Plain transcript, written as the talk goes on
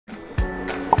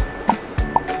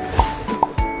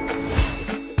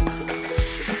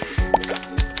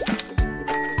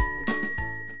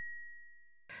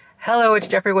Hello, it's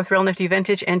Jeffrey with Real Nifty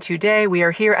Vintage, and today we are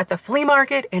here at the flea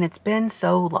market, and it's been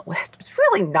so long. It's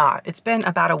really not. It's been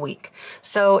about a week,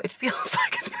 so it feels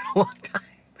like it's been a long time.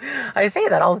 I say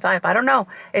that all the time. I don't know.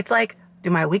 It's like, do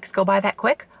my weeks go by that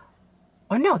quick?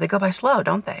 Or no, they go by slow,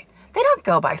 don't they? They don't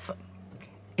go by slow.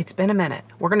 It's been a minute.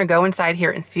 We're going to go inside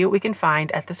here and see what we can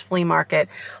find at this flea market.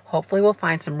 Hopefully we'll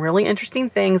find some really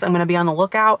interesting things. I'm going to be on the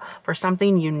lookout for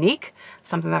something unique,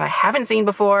 something that I haven't seen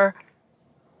before.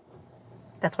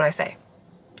 That's what I say.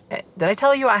 Did I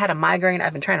tell you I had a migraine?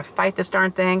 I've been trying to fight this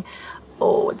darn thing.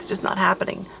 Oh, it's just not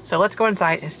happening. So let's go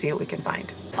inside and see what we can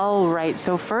find. All right,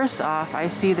 so first off, I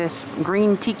see this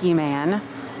green tiki man,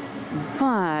 but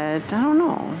I don't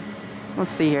know. Let's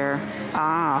see here.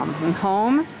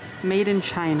 Home made in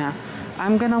China.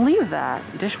 I'm gonna leave that.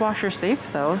 Dishwasher safe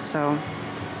though, so,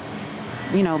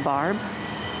 you know, Barb,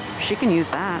 she can use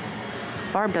that.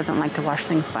 Barb doesn't like to wash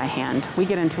things by hand. We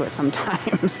get into it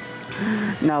sometimes.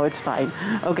 No, it's fine.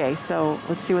 Okay, so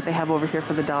let's see what they have over here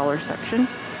for the dollar section.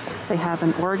 They have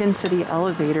an Oregon City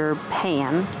elevator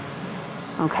pan.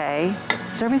 Okay,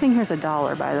 so everything here is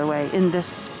 $1, by the way. In this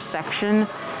section,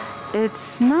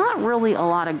 it's not really a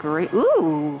lot of great.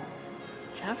 Ooh,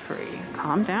 Jeffrey,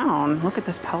 calm down. Look at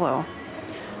this pillow.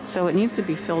 So it needs to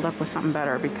be filled up with something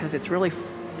better because it's really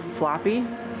floppy.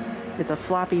 It's a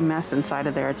floppy mess inside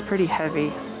of there. It's pretty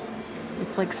heavy.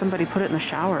 It's like somebody put it in the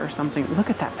shower or something. Look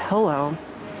at that pillow.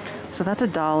 So that's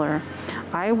 $1.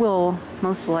 I will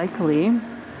most likely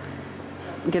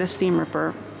get a seam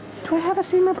ripper. Do I have a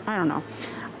seam ripper? I don't know.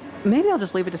 Maybe I'll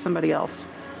just leave it to somebody else.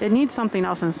 It needs something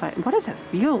else inside. What does it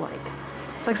feel like?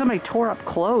 It's like somebody tore up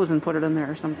clothes and put it in there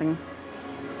or something.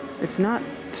 It's not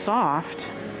soft.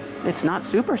 It's not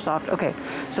super soft. Okay,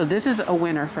 so this is a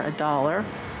winner for $1.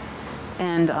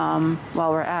 And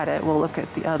while we're at it, we'll look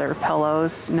at the other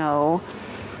pillows. No.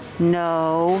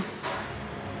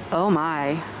 Oh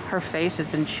my, her face has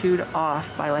been chewed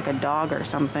off by like a dog or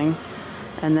something.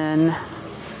 And then,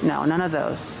 no, none of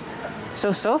those.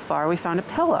 So far we found a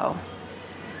pillow.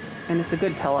 And it's a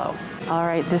good pillow. All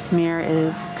right, this mirror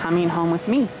is coming home with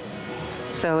me.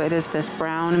 So it is this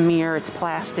brown mirror. It's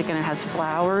plastic and it has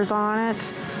flowers on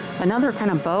it. Another kind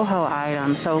of boho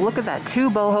item. So look at that, 2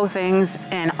 boho things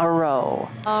in a row.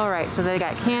 All right, so they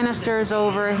got canisters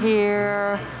over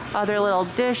here, other little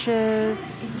dishes.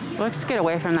 Let's get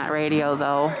away from that radio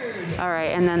though. All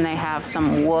right, and then they have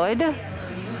some wood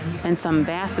and some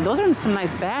baskets. Those are some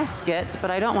nice baskets,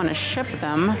 but I don't want to ship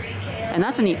them. And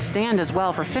that's a neat stand as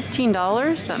well for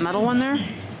 $15, that metal one there.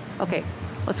 Okay,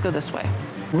 let's go this way.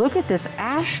 Look at this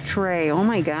ashtray. Oh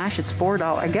my gosh, it's $4.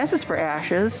 I guess it's for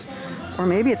ashes. Or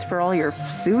maybe it's for all your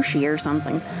sushi or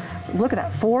something. Look at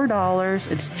that, $4.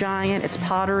 It's giant, it's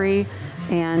pottery,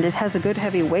 and it has a good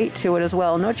heavy weight to it as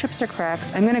well. No chips or cracks.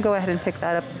 I'm gonna go ahead and pick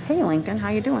that up. Hey Lincoln, how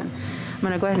you doing? I'm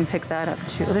gonna go ahead and pick that up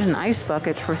too. There's an ice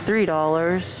bucket for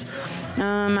 $3.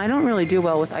 I don't really do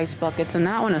well with ice buckets, and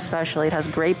that one especially. It has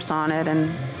grapes on it and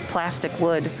plastic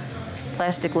wood.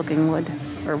 Plastic looking wood,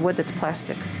 or wood that's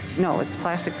plastic. No, it's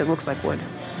plastic that looks like wood.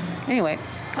 Anyway,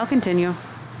 I'll continue.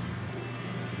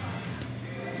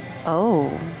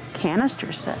 Oh,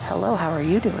 canister set. Hello, how are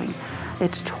you doing?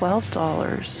 It's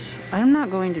 $12. I'm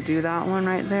not going to do that one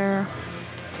right there.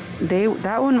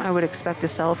 That one I would expect to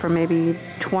sell for maybe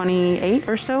 $28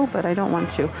 or so, but I don't want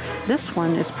to. This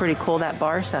one is pretty cool, that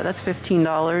bar set. That's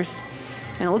 $15.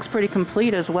 And it looks pretty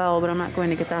complete as well, but I'm not going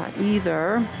to get that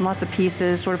either. Lots of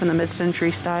pieces, sort of in the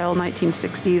mid-century style,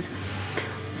 1960s.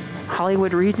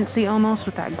 Hollywood Regency almost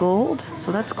with that gold.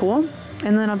 So that's cool.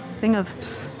 And then a thing of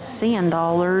sand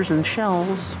dollars and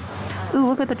shells. Ooh,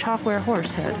 look at the chalkware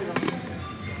horse head.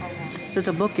 So it's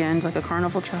a bookend, like a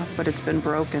carnival chalk, but it's been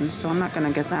broken, so I'm not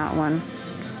gonna get that one.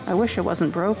 I wish it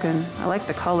wasn't broken. I like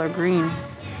the color green.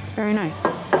 It's very nice.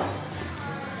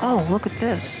 Oh, look at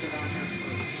this.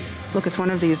 Look, it's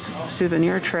one of these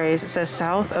souvenir trays. It says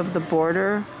south of the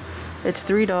border. It's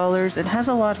 $3. It has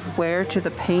a lot of wear to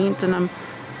the paint, and I'm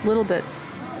a little bit,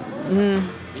 it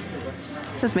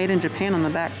says made in Japan on the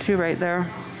back too, right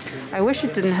there. I wish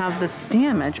it didn't have this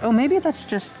damage. Oh, maybe that's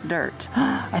just dirt.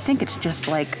 I think it's just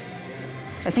like,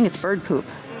 I think it's bird poop.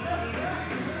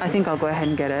 I think I'll go ahead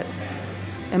and get it.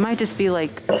 It might just be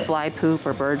like fly poop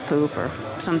or bird poop or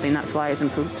something that flies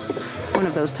and poops. One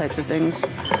of those types of things.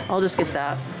 I'll just get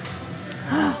that.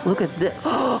 Look at this.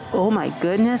 Oh my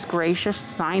goodness gracious,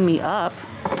 sign me up.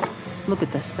 Look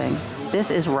at this thing. This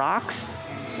is rocks,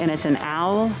 and it's an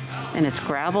owl, and it's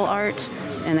gravel art,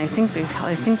 and I think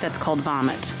that's called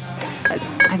vomit.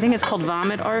 I think it's called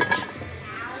vomit art.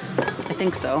 I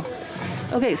think so.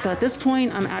 Okay, so at this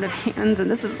point, I'm out of hands, and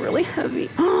this is really heavy.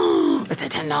 It's a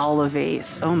 $10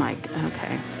 vase. Oh my,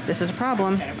 okay. This is a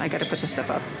problem. I gotta put this stuff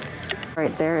up.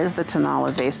 Right there is the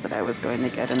Tonala vase that I was going to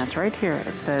get, and it's right here.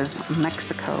 It says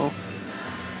Mexico,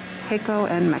 Heco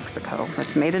and Mexico.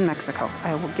 It's made in Mexico.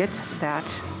 I will get that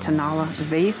Tonala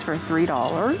vase for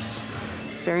 $3.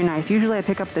 It's very nice. Usually I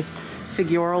pick up the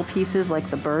figural pieces like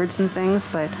the birds and things,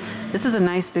 but this is a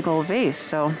nice big old vase.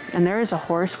 So, and there is a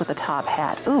horse with a top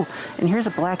hat. Ooh, and here's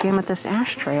a black amethyst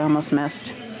ashtray I almost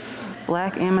missed.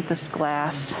 Black amethyst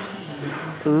glass.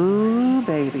 Ooh,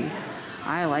 baby.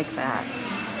 I like that.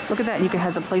 Look at that. You can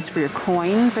have a place for your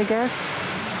coins, I guess.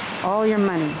 All your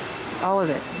money. All of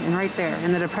it. And right there.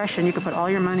 In the Depression, you could put all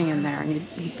your money in there and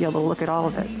you'd be able to look at all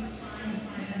of it.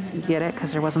 You get it?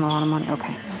 Because there wasn't a lot of money.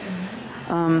 Okay.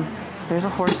 There's a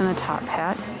horse in a top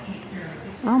hat.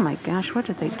 Oh my gosh, what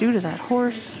did they do to that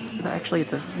horse? Actually,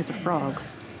 it's a frog.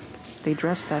 They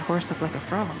dressed that horse up like a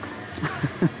frog.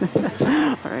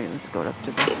 All right, let's go up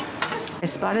to the... I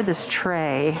spotted this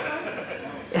tray.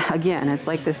 Again, it's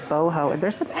like this boho.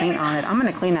 There's some paint on it. I'm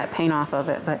going to clean that paint off of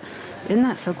it, but isn't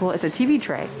that so cool? It's a TV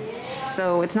tray.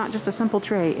 So it's not just a simple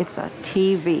tray, it's a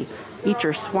TV. Eat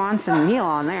your Swanson meal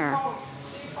on there.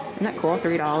 Isn't that cool?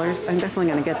 $3. I'm definitely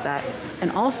going to get that.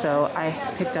 And also, I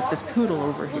picked up this poodle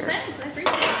over here.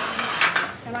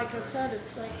 And like I said,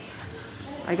 it's like...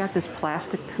 I got this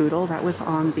plastic poodle that was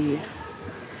on the,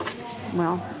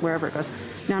 well, wherever it goes.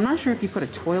 Now, I'm not sure if you put a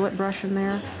toilet brush in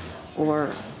there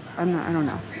or, I don't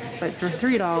know. But for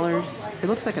 $3, it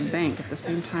looks like a bank at the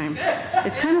same time.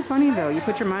 It's kind of funny though. You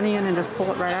put your money in and just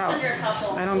pull it right out.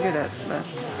 I don't get it. But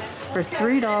for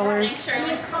 $3,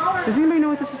 does anybody know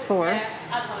what this is for?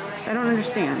 I don't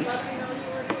understand.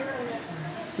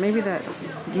 Maybe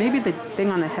the thing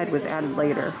on the head was added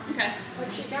later. Okay.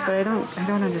 But I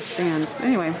don't understand.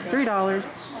 Anyway, $3.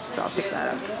 So I'll pick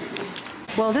that up.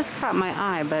 Well, this caught my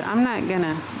eye, but I'm not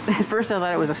gonna. At first I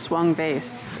thought it was a swung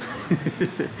vase.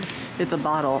 It's a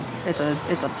bottle. It's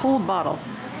a pulled bottle.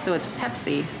 So it's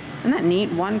Pepsi. Isn't that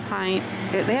neat? 1 pint.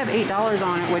 They have $8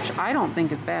 on it, which I don't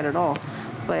think is bad at all.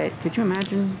 But could you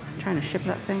imagine trying to ship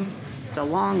that thing? It's a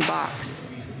long box.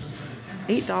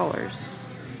 $8.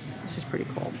 It's just pretty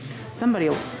cool. Somebody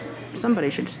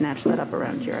should snatch that up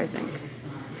around here, I think.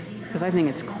 Because I think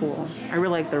it's cool. I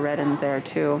really like the red in there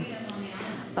too.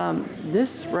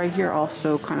 This right here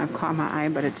also kind of caught my eye,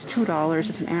 but it's $2.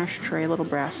 It's an ashtray, little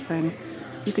brass thing.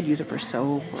 You could use it for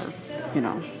soap or, you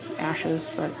know, ashes,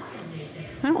 but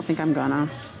I don't think I'm gonna.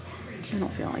 I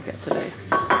don't feel like it today.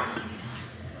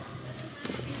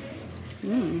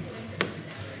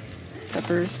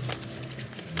 Peppers.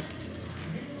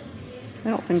 I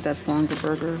don't think that's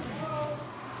Longaberger.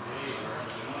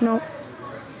 Nope.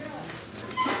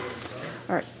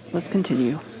 All right, let's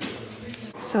continue.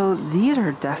 So these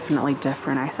are definitely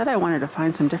different. I said I wanted to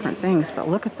find some different things, but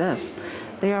look at this.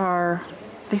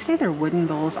 They say they're wooden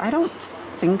bowls. I don't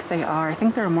think they are. I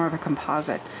think they're more of a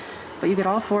composite. But you get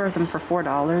all 4 of them for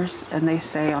 $4, and they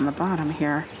say on the bottom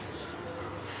here,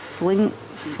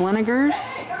 Fliniger's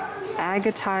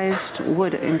Agatized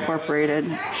Wood Incorporated,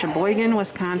 Sheboygan,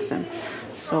 Wisconsin.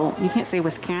 So you can't say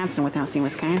Wisconsin without saying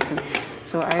Wisconsin.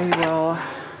 So I will...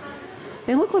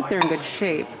 They look like they're in good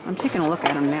shape. I'm taking a look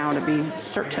at them now to be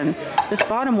certain. This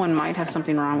bottom one might have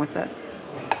something wrong with it.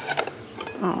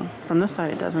 Oh, from this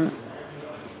side it doesn't.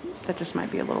 That just might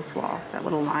be a little flaw. That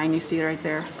little line you see right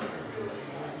there.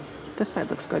 This side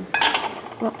looks good.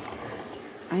 Well,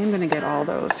 I am going to get all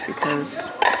those because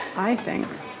I think...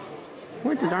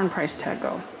 Where'd the darn price tag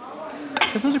go?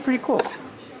 Because those are pretty cool.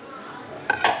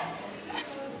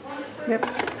 Yep,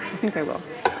 I think I will.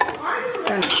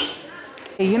 They're nice.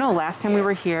 You know, last time we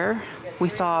were here, we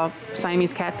saw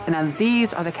Siamese cats, and now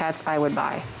these are the cats I would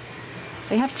buy.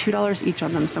 They have $2 each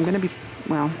on them, so I'm going to be,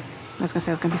 well, I was going to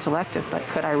say I was going to be selective, but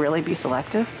could I really be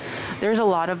selective? There's a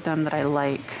lot of them that I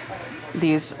like.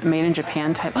 These made in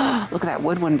Japan type. Oh, look at that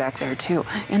wood one back there too,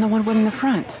 and the wood in the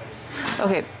front.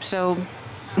 Okay, so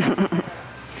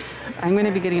I'm going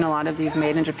to be getting a lot of these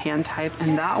made in Japan type,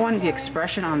 and that one, the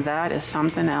expression on that is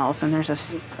something else. And there's a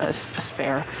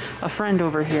friend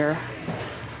over here,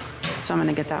 so I'm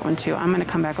going to get that one too. I'm going to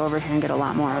come back over here and get a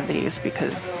lot more of these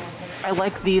because I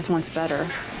like these ones better.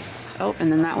 Oh,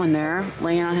 and then that one there,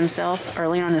 laying on himself, or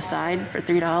laying on his side for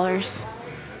 $3.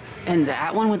 And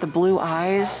that one with the blue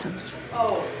eyes.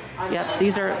 Yep,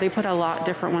 these are, they put a lot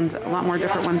more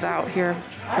different ones out here.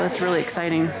 So it's really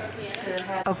exciting.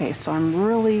 Okay, so I'm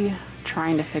really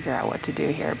trying to figure out what to do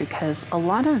here because a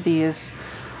lot of these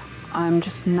I'm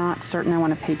just not certain I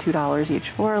want to pay $2 each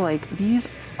for. Like these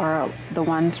are the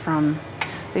ones from,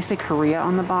 they say Korea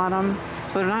on the bottom,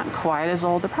 so they're not quite as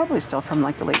old. They're probably still from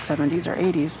like the late 70s or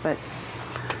 80s, but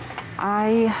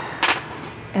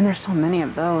and there's so many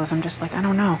of those, I'm just like, I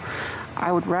don't know.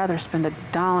 I would rather spend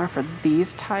 $1 for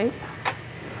these type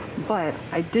but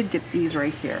I did get these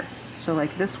right here. So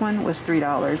like this one was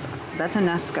 $3. That's a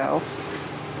Nesco,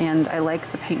 and I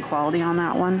like the paint quality on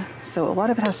that one. So a lot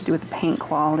of it has to do with the paint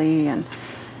quality and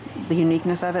the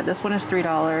uniqueness of it. This one is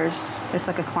 $3. It's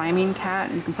like a climbing cat,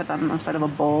 and you can put that on the side of a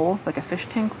bowl, like a fish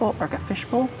tank bowl, or like a fish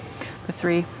bowl for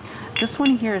 $3. This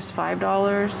one here is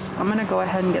 $5. I'm gonna go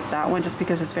ahead and get that one just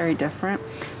because it's very different.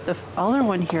 The other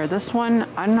one here, this one,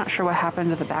 I'm not sure what happened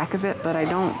to the back of it, but I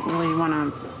don't really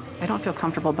wanna, I don't feel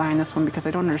comfortable buying this one because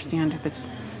I don't understand if it's,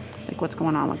 like what's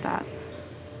going on with that.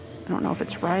 I don't know if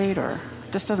it's right or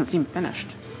it just doesn't seem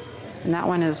finished. And that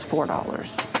one is $4.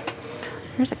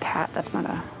 Here's a cat, that's not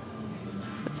a,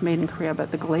 it's made in Korea, but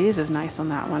the glaze is nice on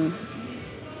that one.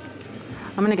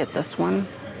 I'm gonna get this one.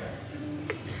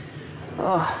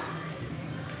 Oh.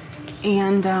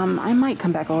 And I might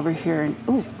come back over here and,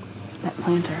 ooh, that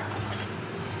planter.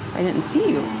 I didn't see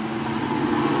you.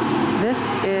 This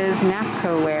is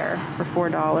Napco ware for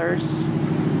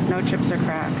 $4. No chips or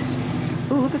cracks.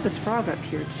 Ooh, look at this frog up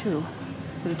here too.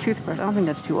 There's a toothbrush. I don't think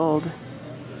that's too old.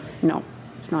 No,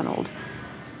 it's not old.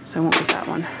 So I won't get that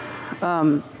one.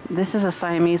 This is a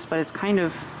Siamese, but it's kind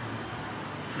of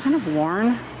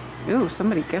worn. Ooh,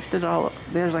 somebody gifted all,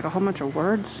 there's like a whole bunch of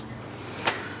words.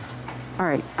 All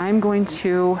right, I'm going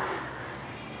to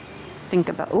think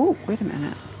about, oh, wait a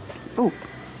minute. Oh,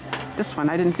 this one,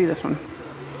 I didn't see this one.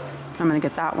 I'm gonna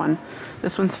get that one.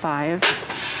 This one's $5.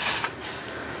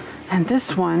 And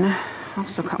this one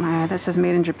also caught my eye. That says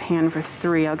made in Japan for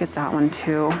 $3. I'll get that one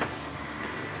too.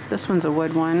 This one's a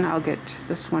wood one. I'll get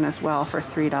this one as well for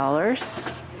 $3.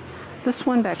 This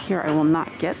one back here I will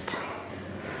not get.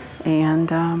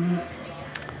 And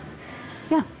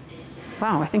yeah,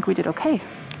 wow, I think we did okay.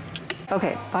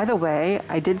 Okay, by the way,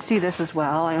 I did see this as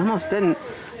well. I almost didn't,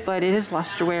 but it is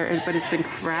lusterware, but it's been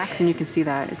cracked, and you can see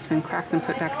that. It's been cracked and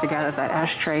put back together, that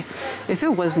ashtray. If it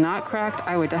was not cracked,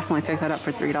 I would definitely pick that up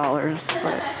for $3,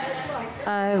 but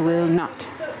I will not.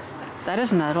 That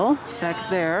is metal back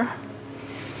there.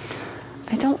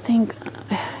 I don't think,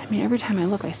 I mean, every time I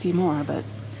look, I see more, but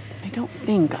I don't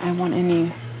think I want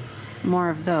any more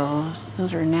of those.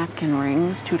 Those are napkin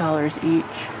rings, $2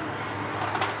 each.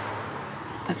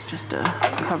 That's just a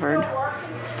covered.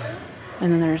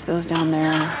 And then there's those down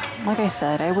there. Like I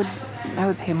said, I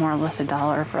would pay more or less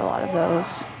 $1 for a lot of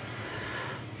those.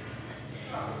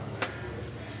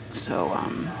 So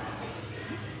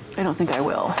I don't think I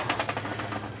will.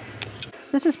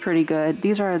 This is pretty good.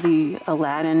 These are the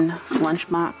Aladdin lunch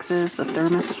boxes, the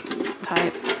thermos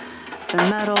type. They're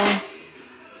metal.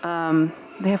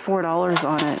 They have $4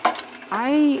 on it.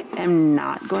 I am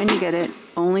not going to get it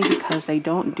only because they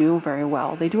don't do very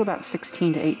well. They do about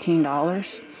 $16 to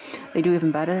 $18. They do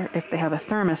even better if they have a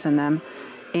thermos in them.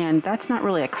 And that's not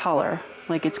really a color.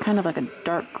 Like, it's kind of like a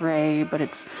dark gray, but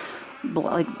it's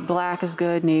like black is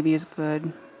good, navy is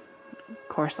good. Of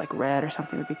course, like red or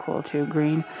something would be cool too,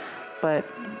 green. But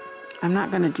I'm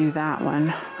not going to do that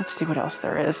one. Let's see what else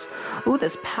there is. Ooh,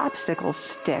 this popsicle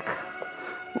stick.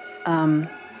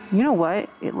 You know what?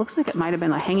 It looks like it might have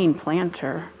been a hanging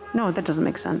planter. No, that doesn't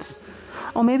make sense.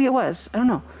 Oh, maybe it was. I don't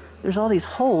know. There's all these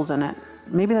holes in it.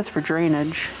 Maybe that's for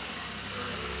drainage.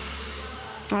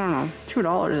 I don't know.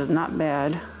 $2 is not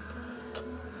bad.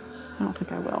 I don't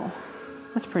think I will.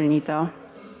 That's pretty neat, though.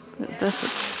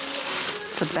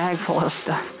 It's a bag full of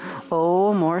stuff.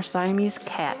 Oh, more Siamese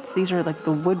cats. These are like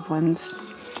the wood ones.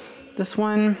 This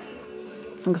one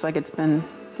looks like it's been,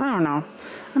 I don't know.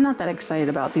 I'm not that excited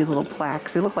about these little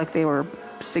plaques. They look like they were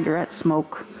cigarette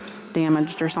smoke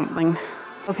damaged or something.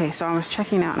 Okay, so I was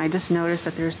checking out and I just noticed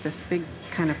that there's this big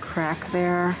kind of crack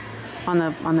there on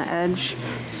the edge.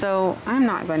 So I'm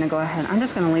not going to go ahead. I'm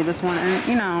just going to leave this one. And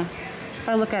you know, if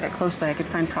I look at it closely, I could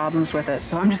find problems with it.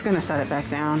 So I'm just going to set it back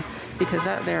down because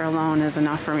that there alone is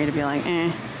enough for me to be like, eh.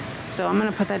 So I'm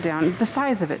going to put that down. The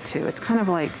size of it too. It's kind of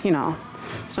like, you know,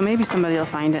 so maybe somebody will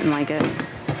find it and like it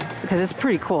because it's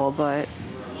pretty cool, but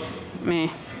meh.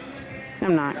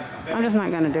 I'm just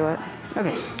not going to do it.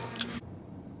 Okay.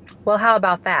 Well, how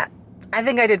about that? I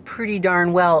think I did pretty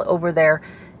darn well over there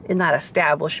in that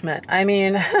establishment. I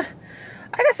mean, I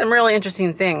got some really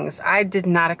interesting things. I did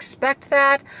not expect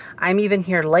that. I'm even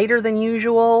here later than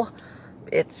usual.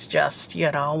 It's just,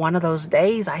 you know, one of those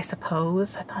days, I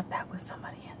suppose. I thought that was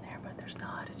somebody in there, but there's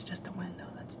not. It's just a window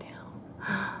that's down.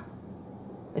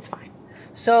 It's fine.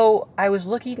 So I was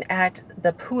looking at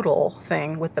the poodle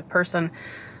thing with the person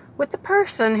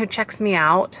who checks me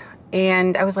out.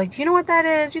 And I was like, do you know what that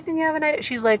is? You think you have an idea?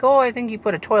 She's like, oh, I think you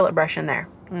put a toilet brush in there.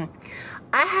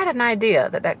 I had an idea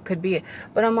that that could be it.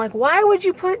 But I'm like, why would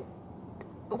you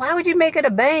make it a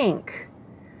bank?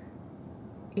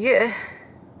 Yeah.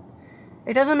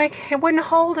 It doesn't make, it wouldn't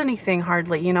hold anything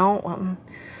hardly, you know.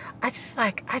 I just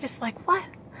like, what?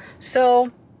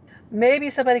 So maybe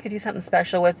somebody could do something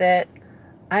special with it.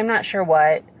 I'm not sure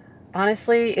what.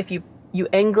 Honestly, if you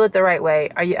angle it the right way,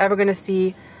 are you ever going to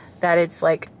see that it's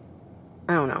like,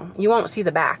 I don't know, you won't see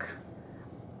the back.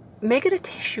 Make it a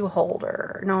tissue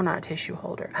holder. No, not a tissue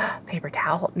holder. Paper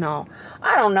towel. No,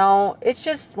 I don't know. It's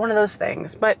just one of those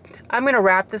things. But I'm going to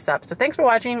wrap this up. So thanks for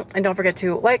watching. And don't forget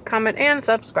to like, comment, and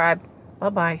subscribe.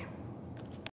 Bye-bye.